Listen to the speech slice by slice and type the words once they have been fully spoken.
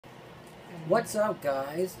What's up,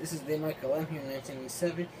 guys? This is Dave Michael. I'm here in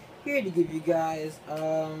 1987, here to give you guys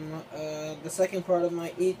the second part of my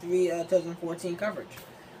E3 2014 coverage.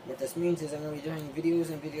 What this means is I'm going to be doing videos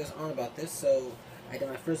and videos on about this. So I did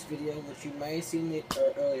my first video, which you might have seen it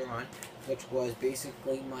earlier on, which was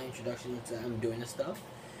basically my introduction to I'm doing this stuff.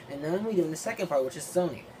 And now I'm doing the second part, which is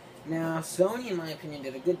Sony. Now, Sony, in my opinion,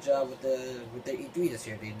 did a good job with their E3 this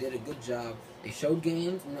year. They did a good job. They showed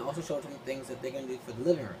games, and they also showed some things that they're going to do for the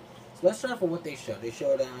living room. So let's start off with what they showed. They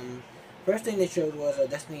showed, first thing they showed was a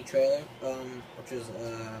Destiny trailer, which was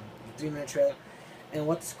a 3-minute trailer. And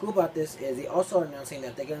what's cool about this is they also are announcing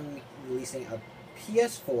that they're going to be releasing a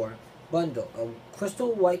PS4 bundle, a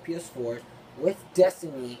crystal white PS4 with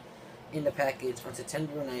Destiny in the package on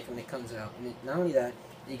September 9th when it comes out. And not only that,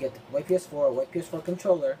 you get the white PS4, a white PS4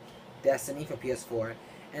 controller, Destiny for PS4,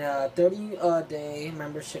 and a 30-day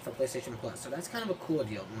membership for PlayStation Plus. So that's kind of a cool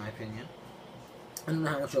deal, in my opinion. I don't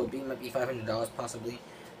know how much it'll be. It might be $500 possibly.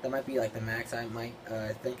 That might be like the max I might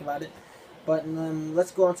think about it. But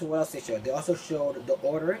let's go on to what else they showed. They also showed The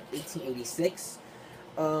Order 1886,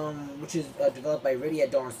 which is developed by Ready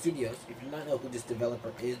at Dawn Studios. If you do not know who this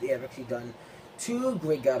developer is, they have actually done 2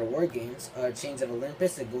 great God of War games, Chains of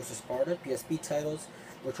Olympus and Ghost of Sparta, PSP titles,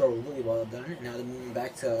 which are really well done. And now they're moving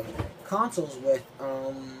back to consoles with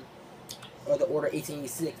The Order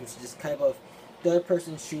 1886, which is this kind of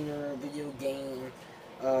third-person shooter video game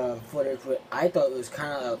footage. I thought it was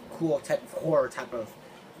kind of a cool type of horror type of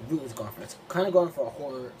route was going for. It's kind of going for a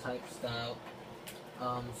horror type style.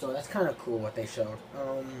 So that's kind of cool what they showed.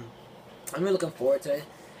 I'm really looking forward to it.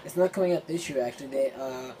 It's not coming out this year actually. They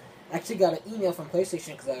actually got an email from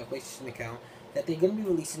PlayStation, because I have a PlayStation account, that they're going to be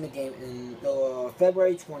releasing the game in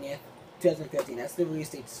February 20th, 2015. That's the release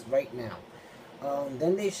date right now.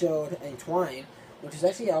 Then they showed Entwine, which is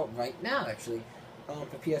actually out right now, actually,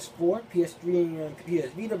 for PS4, PS3, and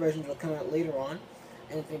PS Vita versions will come out later on.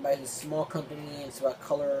 And it's made by this small company, and it's about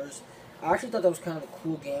colors. I actually thought that was kind of a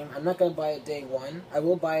cool game. I'm not going to buy it day one. I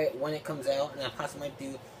will buy it when it comes out, and I possibly might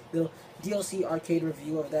do a little DLC arcade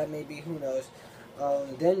review of that, maybe, who knows.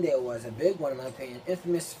 Then there was a big one, in my opinion,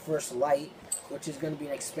 Infamous First Light, which is going to be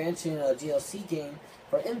an expansion DLC game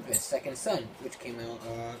for Infamous Second Son, which came out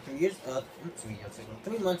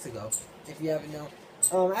 3 months ago, if you haven't known.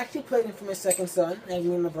 I actually played Infamous Second Son, and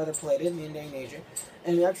me and my brother played it, me and Dane Major,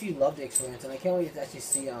 and we actually loved the experience, and I can't wait to actually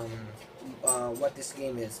see what this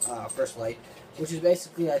game is, First Light, which is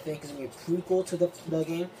basically, I think, is going to be a prequel to the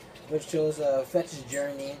game, which shows Fetch's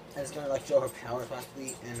journey, and it's going to like show her powers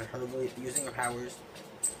possibly, and her really using her powers.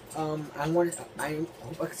 I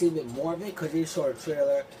hope I can see a bit more of it, because they showed a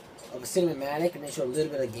trailer of a cinematic, and they showed a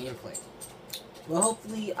little bit of gameplay. Well,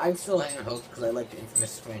 hopefully, I'm still hanging hope, because I like the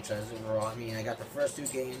Infamous franchise overall. I mean, I got the first 2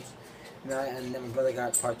 games, and then my brother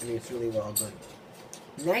got part 3. It's really well good.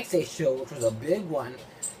 Next they showed, which was a big one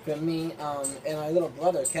for me and my little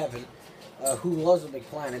brother Kevin, who loves Little Big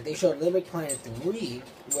Planet. They showed Little Big Planet 3,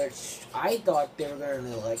 which I thought they were going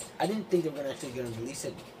to like. I didn't think they were actually going to release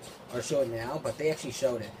it or show it now, but they actually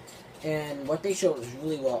showed it. And what they showed was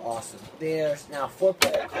really well awesome. There's now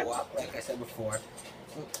 4-player co-op, like I said before.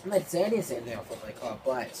 I didn't say they're 4-player co-op,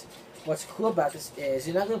 but what's cool about this is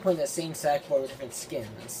you're not going to play that same Sackboy with different skin.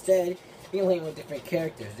 Instead, you're playing with different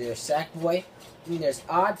characters. There's Sackboy, there's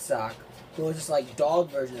Oddsock, who is just like dog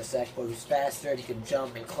version of Sackboy, who's faster, he can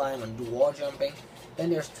jump and climb and do wall jumping. Then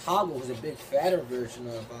there's Toggle, who's a big fatter version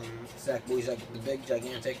of Sackboy. He's like the big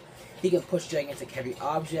gigantic. He can push gigantic heavy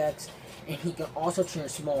objects, and he can also turn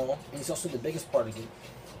small, and he's also the biggest part of the game.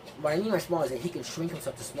 What I mean by small is that he can shrink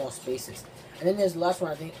himself to small spaces. And then there's the last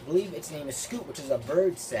one, I believe its name is Scoot, which is a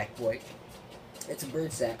bird sack boy. It's a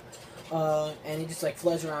bird sack. And he just like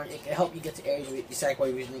flies around. It can help you get to areas where your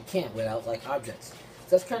sackboy usually can't without like objects.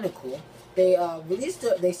 So that's kind of cool. They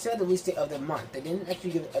they said the release date of the month. They didn't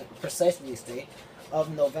actually give a precise release date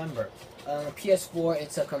of November. PS4,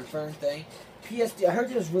 it's a confirmed thing. I heard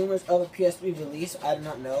there's rumors of a PS3 release. I do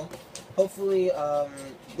not know. Hopefully,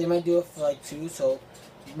 they might do it for like 2, so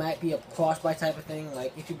it might be a cross-buy type of thing.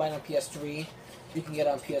 Like if you buy it on PS3, you can get it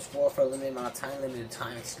on PS4 for a limited amount of time, limited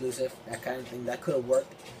time exclusive, that kind of thing. That could have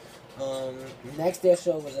worked. Next their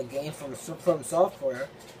show was a game from Software,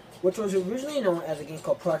 which was originally known as a game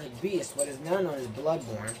called Project Beast, but is now known as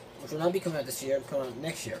Bloodborne, which will not be coming out this year, it'll come out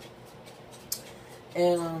next year.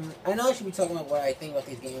 And I know I should be talking about what I think about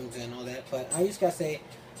these games and all that, but I just gotta say,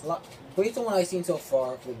 based on what I've seen so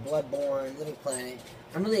far with Bloodborne, Little Planet,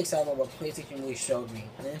 I'm really excited about what PlayStation really showed me,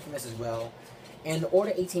 and Infamous as well. And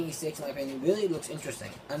Order 1886, in my opinion, really looks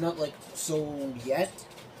interesting. I'm not like sold yet.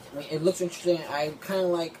 I mean, it looks interesting. I'm kind of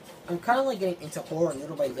like getting into horror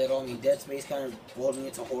little by little. I mean, Dead Space kind of pulled me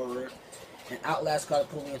into horror. And Outlast kind of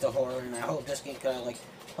pulled me into horror, and I hope this game kind of like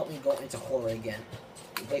helped me go into horror again,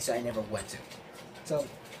 a place I never went to. So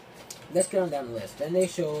let's get on down the list. Then they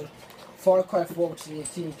showed Far Cry 4, which is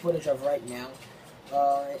seeing footage of right now.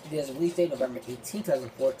 There's a release date November 18,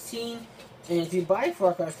 2014. And if you buy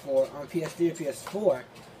Far Cry 4 on PS3 or PS4,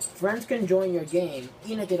 friends can join your game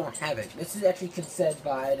even if they don't have it. This is actually said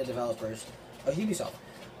by the developers of Ubisoft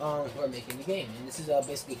who are making the game. And this is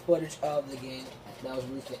basically footage of the game that was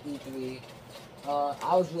released at E3.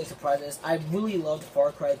 I was really surprised at this. I really loved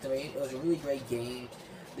Far Cry 3. It was a really great game.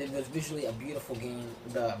 It was visually a beautiful game.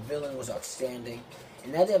 The villain was outstanding.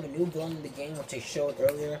 And now they have a new villain in the game, which they showed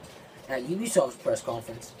earlier at Ubisoft's press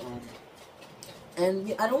conference.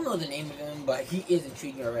 And I don't know the name of him, but he is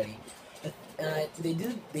intriguing already. And they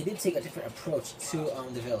did take a different approach to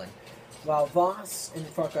the villain. While Voss in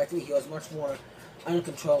Far Cry 3, he was much more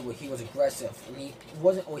uncontrollable. He was aggressive, and he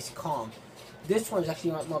wasn't always calm. This one is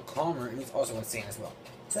actually a lot more calmer, and he's also insane as well.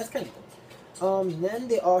 So that's kind of cool. Then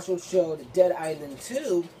they also showed Dead Island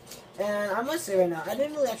 2, and I must say right now, I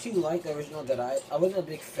didn't really actually like the original Dead Island. I wasn't a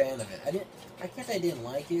big fan of it. I guess I didn't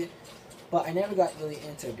like it, but I never got really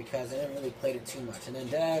into it because I never really played it too much. And then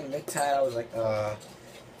Dead Island Riptide, I was like, Dead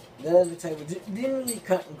Island Riptide didn't really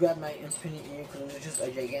grab my opinion because it was just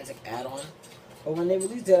a gigantic add-on. But when they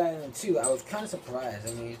released Dead Island 2, I was kind of surprised.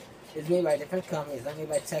 I mean, it's made by a different company. It's not made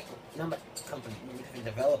by not by company, maybe a different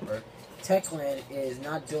developer. Techland is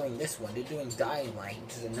not doing this one. They're doing Dying Light,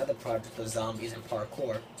 which is another project of zombies and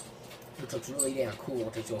parkour, which looks really damn cool,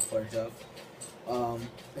 which I saw footage of.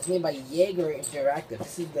 It's made by Jaeger Interactive.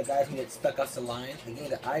 This is the guys who did Spec Ops: The Line, a game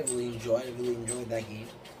that I really enjoyed. I really enjoyed that game.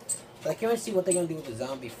 But I can't wait to see what they're going to do with the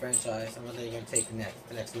zombie franchise and what they're going to take next,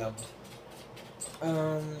 the next level.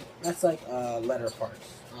 That's like letter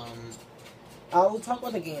parts. I will talk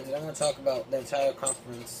about the games, and I'm going to talk about the entire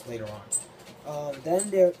conference later on. Then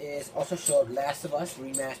there is also showed Last of Us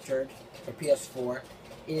Remastered for PS4.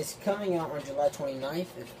 It is coming out on July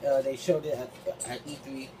 29th. They showed it at E3,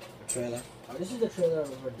 the trailer. This is the trailer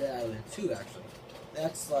for Dead Island 2, actually.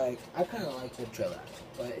 That's like, I kind of like the trailer, actually,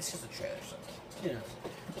 but it's just a trailer, so, you know.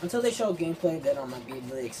 Until they show gameplay, then I might be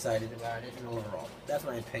really excited about it, and overall. That's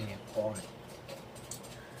my opinion on it.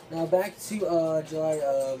 Now back to July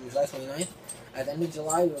 29th. At the end of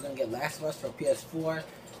July, we're going to get Last of Us for PS4.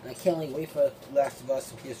 And I can't wait for Last of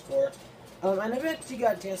Us for PS4. I never actually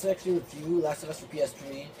got a chance to actually review Last of Us for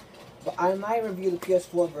PS3. But I might review the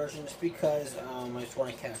PS4 version just because I just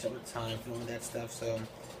want to catch up with time and all that stuff. So,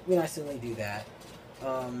 we nice to really do that.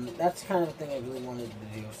 That's kind of the thing I really wanted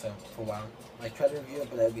to do for a while. I tried to review it,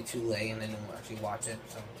 but that would be too late, and then I won't actually watch it.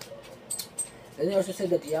 So. Then they also said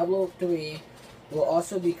that Diablo 3 will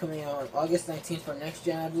also be coming out on August 19th for next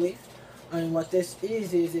gen, I believe. And what this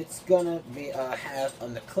is it's gonna be have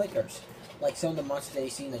the clickers, like some of the monsters that you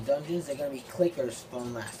see in the dungeons. They're gonna be clickers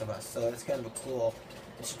from Last of Us. So that's kind of a cool.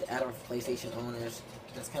 It's just add on for PlayStation owners.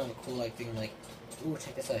 That's kind of a cool like thing. Like, ooh,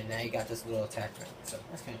 check this out. Now you got this little attachment. So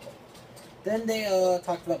that's kind of cool. Then they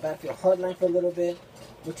talked about Battlefield Hardline for a little bit,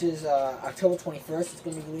 which is October 21st. It's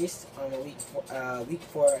gonna be released on a week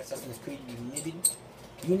before Assassin's Creed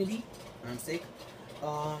Unity. My mistake.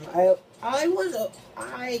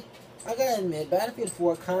 I gotta admit, Battlefield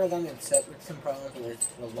 4 kind of got me upset with some problems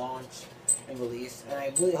with the launch and release, and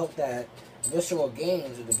I really hope that Visceral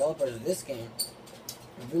Games, the developers of this game,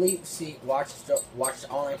 really watch the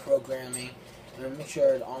online programming and make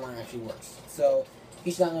sure the online actually works. So, if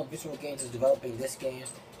you should not know, Visceral Games is developing this game.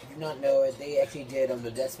 If you do not know it, they actually did the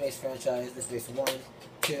Dead Space franchise, Dead Space 1,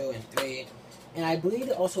 2, and 3, and I believe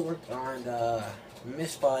they also worked on the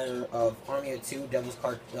misfire of Army of 2, Devil's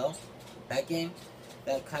Cartel, that game.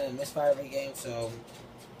 That kind of misfire of a game, so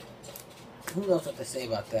who knows what to say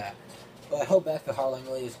about that. But I hope Battlefield Hardline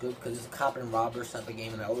really is good because it's a cop and robbers type of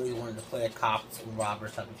game, and I always wanted to play a cops and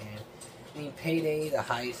robbers type of game. I mean, Payday, The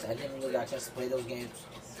Heist, I didn't really get a chance to play those games.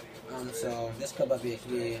 So this could be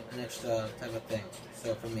actually an extra type of thing,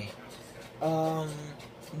 so for me.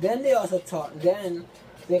 Then they also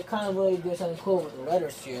they kind of really did something cool with the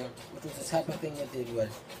letters here, which was the type of thing they did was,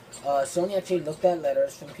 Sony actually looked at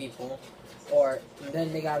letters from people, and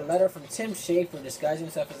then they got a letter from Tim Schafer disguising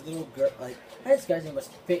himself as a little girl, like, not disguising, but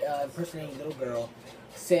impersonating a little girl,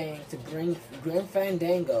 saying to bring Grim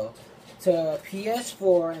Fandango to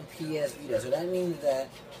PS4 and PS Vita. So that means that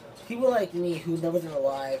people like me who never been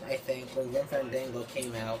alive, I think, when Grim Fandango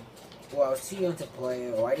came out, or I was too young to play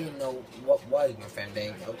it, or I didn't know what was Grim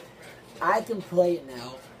Fandango, I can play it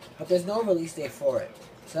now, but there's no release date for it.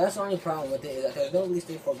 So that's the only problem with it, is that there's no release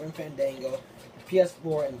date for Grim Fandango,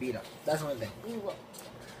 PS4, and Vita. That's the only thing.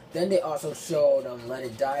 Then they also showed Let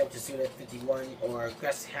It Die, which is Suda 51, or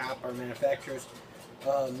Crest Hap, or manufacturers.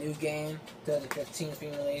 new game, 2015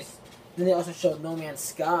 being released. Then they also showed No Man's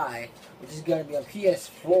Sky, which is going to be on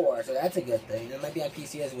PS4, so that's a good thing. It might be on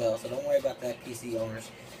PC as well, so don't worry about that, PC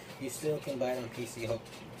owners. You still can buy it on PC, hope.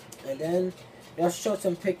 And then they also showed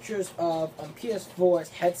some pictures of PS4's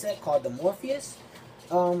headset called the Morpheus.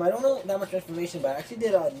 I don't know that much information, but I actually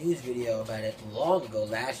did a news video about it long ago,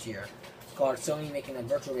 last year, called Sony making a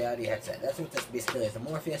virtual reality headset. That's what this basically is. The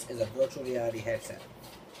Morpheus is a virtual reality headset.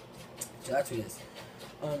 So that's what it is.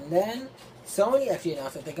 Then Sony actually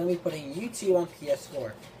announced that they're going to be putting YouTube on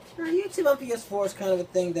PS4. Now, YouTube on PS4 is kind of a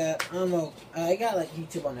thing that I got like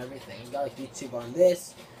YouTube on everything. I got like YouTube on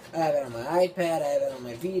this. I have it on my iPad. I have it on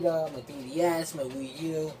my Vita, my 3DS, my Wii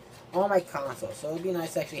U, all my consoles. So it'd be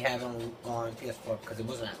nice to actually have it on PS4 because it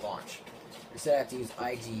wasn't at launch. Instead, I have to use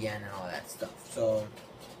IGN and all that stuff. So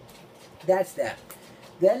that's that.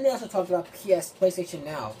 Then they also talked about PlayStation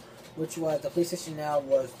Now, which was the PlayStation Now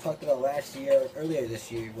was talked about earlier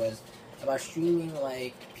this year, was about streaming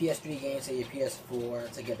like PS3 games to your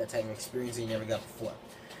PS4 to get that type of experience that you never got before.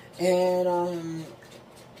 And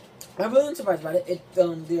I'm really surprised about it.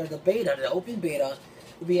 The beta, the open beta,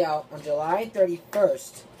 will be out on July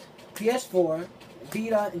 31st. PS4,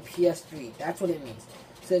 Vita, and PS3. That's what it means.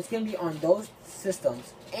 So it's going to be on those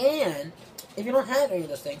systems. And if you don't have any of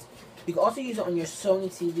those things, you can also use it on your Sony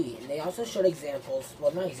TV. And they also showed examples,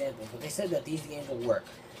 well, not examples, but they said that these games will work.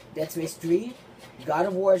 Dead Space 3, God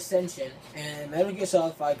of War Ascension, and Metal Gear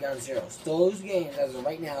Solid 5 Ground Zeroes. Those games, as of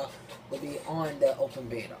right now, will be on the open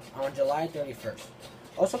beta on July 31st.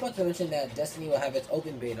 Also, about to mention that Destiny will have its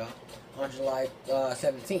open beta on July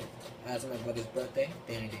 17th, as my brother's birthday,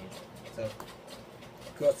 Danny Danger. So,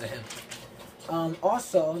 kudos to him.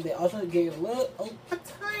 Also, they also gave a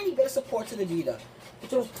tiny bit of support to the Vita,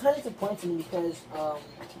 which was kind of disappointing because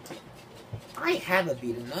I have a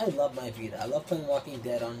Vita, and I love my Vita. I love playing Walking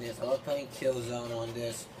Dead on this. I love playing Killzone on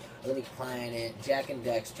this. Living Planet, Jack and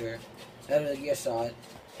Dexter, Metal Gear Solid.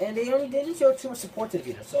 And they didn't show too much support to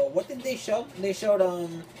the Vita. So what did they show? They showed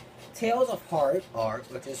Tales of Heart art,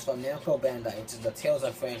 which is from Namco Bandai, which is the Tales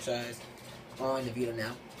of franchise on the Vita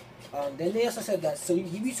now. Then they also said that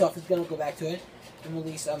Ubisoft is going to go back to it and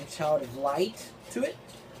release Child of Light to it.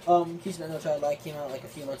 Keith know Child of Light came out like a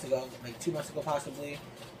few months ago, like 2 months ago possibly,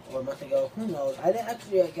 or a month ago, who knows. I didn't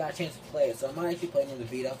actually got a chance to play it, so I might actually play it on the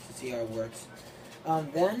Vita to see how it works.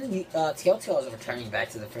 Then Telltale is returning back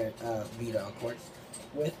to the Vita, of course,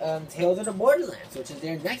 with Tales of the Borderlands, which is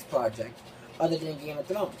their next project, other than Game of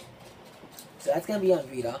Thrones. So that's going to be on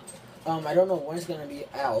Vita. I don't know when it's going to be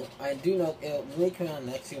out. I do know it'll really come out in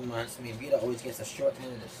the next few months. I mean, Vita always gets a short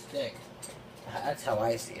end of the stick. That's how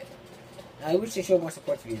I see it. I wish they showed more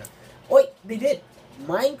support to Vita. Wait, they did.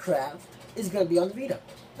 Minecraft is going to be on the Vita.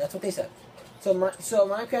 That's what they said. So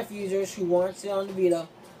Minecraft users who want it on the Vita,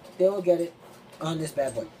 they will get it on this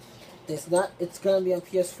bad boy. It's going to be on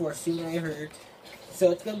PS4 soon, I heard.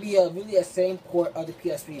 So it's going to be really a same port of the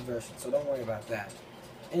PS3 version. So don't worry about that.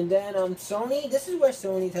 And then Sony, this is where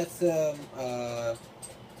Sony has to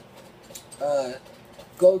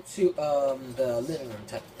go to the living room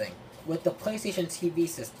type of thing. With the PlayStation TV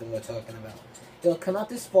system we're talking about. It'll come out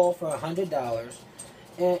this fall for $100.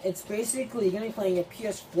 And it's basically, you're going to be playing your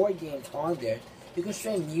PS4 games on there. You can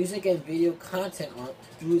stream music and video content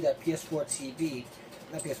through that PS4 TV.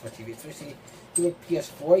 Not PS4 TV, it's basically you can play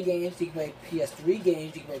PS4 games, you can play PS3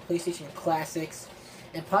 games, you can play PlayStation Classics,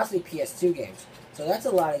 and possibly PS2 games. So that's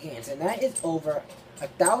a lot of games, and that is over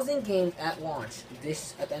 1,000 games at launch at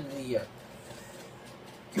the end of the year.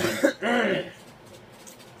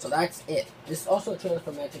 So that's it. This is also a trailer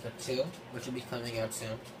for Magicka 2, which will be coming out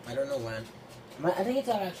soon. I don't know when. I think it's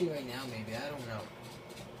out actually right now, maybe. I don't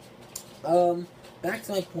know. Back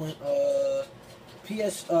to my point.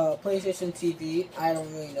 PlayStation TV. I don't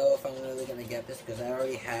really know if I'm really gonna get this because I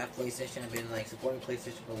already have PlayStation. I've been like supporting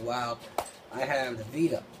PlayStation for a while. I have the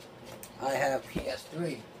Vita. I have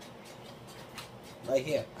PS3. Right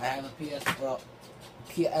here. I have a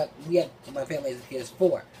my family has a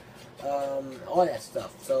PS4. All that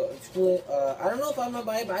stuff. So it's really, I don't know if I'm gonna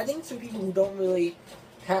buy it, but I think it's for people who don't really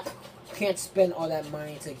can't spend all that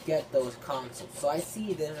money to get those consoles. So I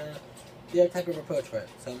see their type of approach for it.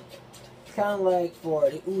 So it's kind of like for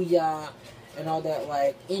the Ouya and all that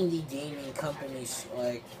like indie gaming companies,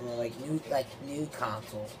 like for new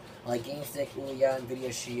consoles, like GameStick, Ouya, and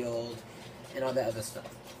Video Shield, and all that other stuff.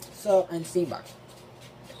 So and Steambox,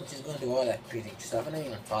 which is going to do all that crazy stuff. I'm not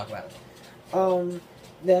even gonna talk about it.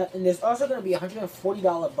 And there's also going to be a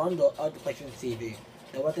 $140 bundle of the PlayStation TV.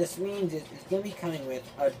 Now what this means is it's going to be coming with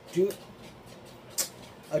a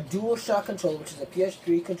DualShock controller, which is a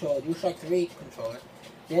PS3 controller, DualShock 3 controller.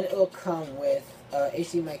 Then it will come with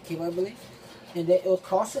HDMI cable, I believe. and it will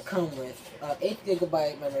also come with 8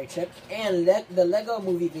 GB memory chip and the Lego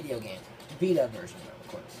Movie video game, Vita version, of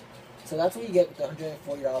course. So that's what you get with the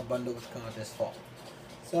 $140 bundle which comes out this fall.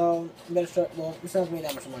 So you better start. Well, it's not gonna be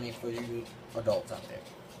that much money for you adults out there.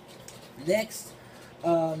 Next,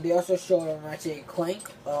 they also showed Ratchet and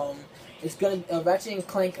Clank. It's gonna Ratchet and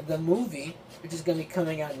Clank the movie, which is gonna be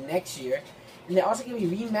coming out next year, and they're also gonna be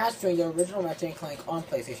remastering the original Ratchet and Clank on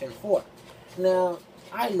PlayStation 4. Now,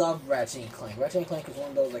 I love Ratchet and Clank. Ratchet and Clank is one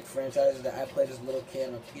of those like franchises that I played as a little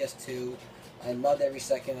kid on PS2. I loved every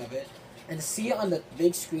second of it, and to see it on the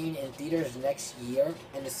big screen in theaters next year,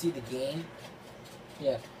 and to see the game,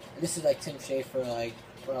 yeah. And this is like Tim Schafer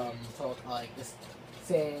talk like this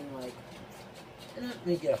saying like. Let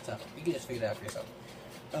me get off topic. You can just figure that out for yourself.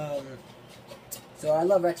 So I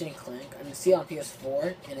love Ratchet and Clank. I mean, see it on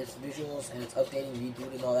PS4 and its visuals and its updating,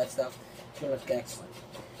 reboot, and all that stuff. It's gonna look excellent.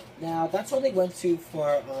 Now that's all they went to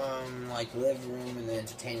for like the living room and the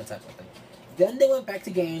entertainment type of thing. Then they went back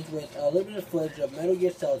to games with a little bit of footage of Metal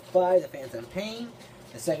Gear Solid 5: The Phantom Pain,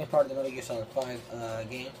 the second part of the Metal Gear Solid 5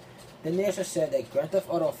 game. Then they also said that Grand Theft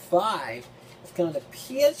Auto 5 is coming to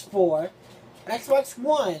PS4, Xbox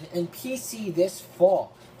One, and PC this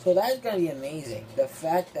fall. So that is going to be amazing. The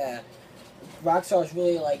fact that Rockstar is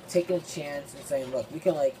really like taking a chance and saying, look, we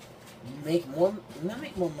can like make more, not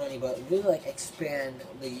make more money, but really like expand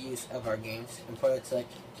the use of our games and put it to like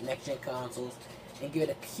next gen consoles and give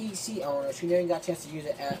it to PC owners who never got a chance to use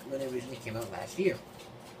it when it originally came out last year.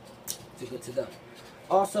 So good to them.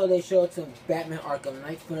 Also, they showed some Batman Arkham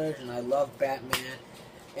Knight footage, and I love Batman.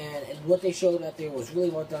 And what they showed out there was really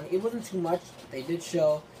well done. It wasn't too much. They did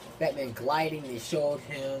show Batman gliding. They showed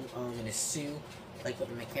him in his suit, like with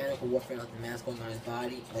the mechanical warfare, like the mask going on his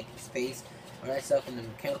body, like his face, all that stuff, and the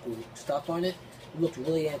mechanical stuff on it. It looked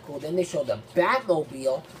really cool. Then they showed the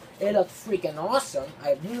Batmobile. It looked freaking awesome.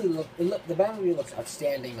 The Batmobile looks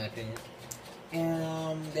outstanding, in my opinion.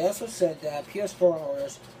 And they also said that PS4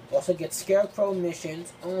 owners also get Scarecrow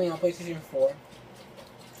missions only on PlayStation 4.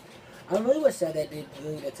 I really wish that they did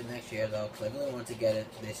leave it to next year though, because I really wanted to get it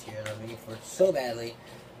this year and I was waiting for it so badly.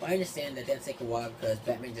 But I understand that didn't take a while because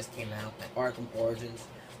Batman just came out, like Arkham Origins,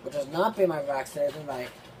 which was not by my Rockstar, it was by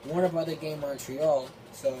Warner Brothers Game Montreal.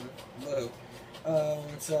 So, woohoo.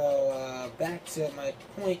 Back to my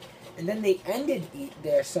point. And then they ended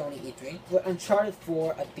their Sony E3 with Uncharted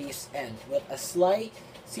 4: A Thief's End, with a slight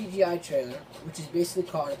CGI trailer, which is basically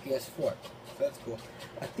called a PS4. So that's cool.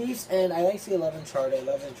 A Thief's End, I like to see Uncharted,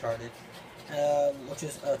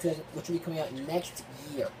 which will be coming out next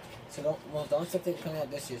year. So don't expect it coming out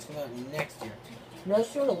this year, it's coming out next year. Now it's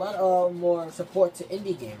showing a lot more support to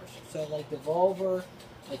indie gamers. So like Devolver,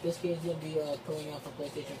 like this game's gonna be coming out for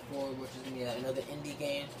PlayStation 4, which is gonna be another indie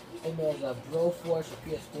game. And there's Broforce for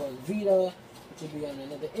PS4 and Vita, which will be on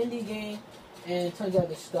another indie game, and tons of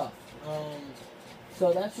other stuff.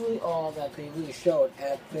 So that's really all that they really showed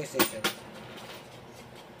at PlayStation.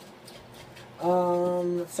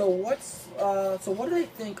 So what do I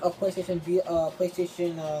think of PlayStation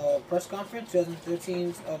press conference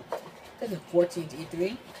 2014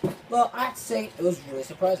 E3? Well, I'd say it was really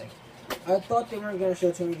surprising. I thought they weren't going to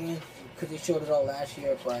show too many games because they showed it all last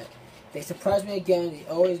year, but they surprised me again. They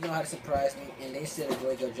always know how to surprise me, and they did a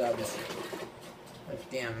really good job this year. A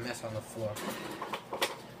damn mess on the floor.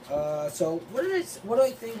 So what do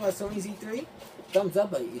I think about Sony's E3? Thumbs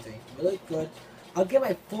up by E3. Really good. I'll give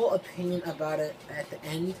my full opinion about it at the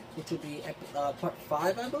end, which will be part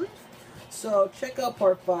 5, I believe. So check out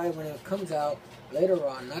part 5 when it comes out later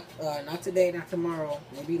on. Not today, not tomorrow.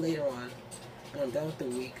 Maybe later on when I'm done with the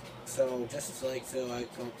week. So just so I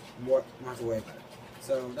don't have to worry about it.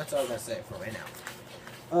 So that's all I gotta say for right now.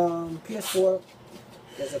 PS4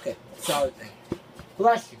 is okay. Solid thing.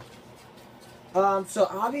 Bless you. So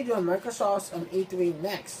I'll be doing Microsoft's E3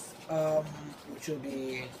 next. Which will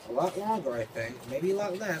be a lot longer, I think. Maybe a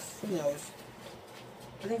lot less. Who knows?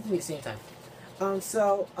 I think it'll be the same time.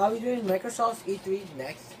 So I'll be doing Microsoft's E3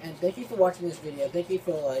 next. And thank you for watching this video. Thank you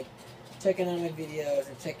for like checking out my videos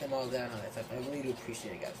and checking them all down and all that stuff. I really do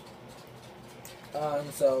appreciate it, guys.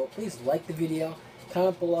 So please like the video,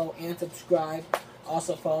 comment below, and subscribe.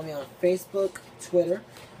 Also follow me on Facebook, Twitter.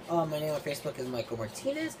 My name on Facebook is Michael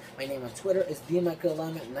Martinez. My name on Twitter is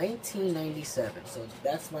TheMichaelAlignment1997. So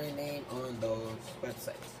that's my name on those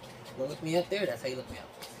websites. You want to look me up there? That's how you look me up.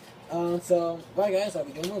 So, bye guys. I'll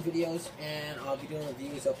be doing more videos, and I'll be doing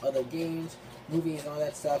reviews of other games, movies, and all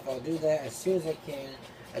that stuff. I'll do that as soon as I can.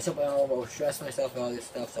 I hope I don't stress myself and all this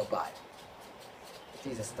stuff, so bye.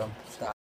 Jesus, stop.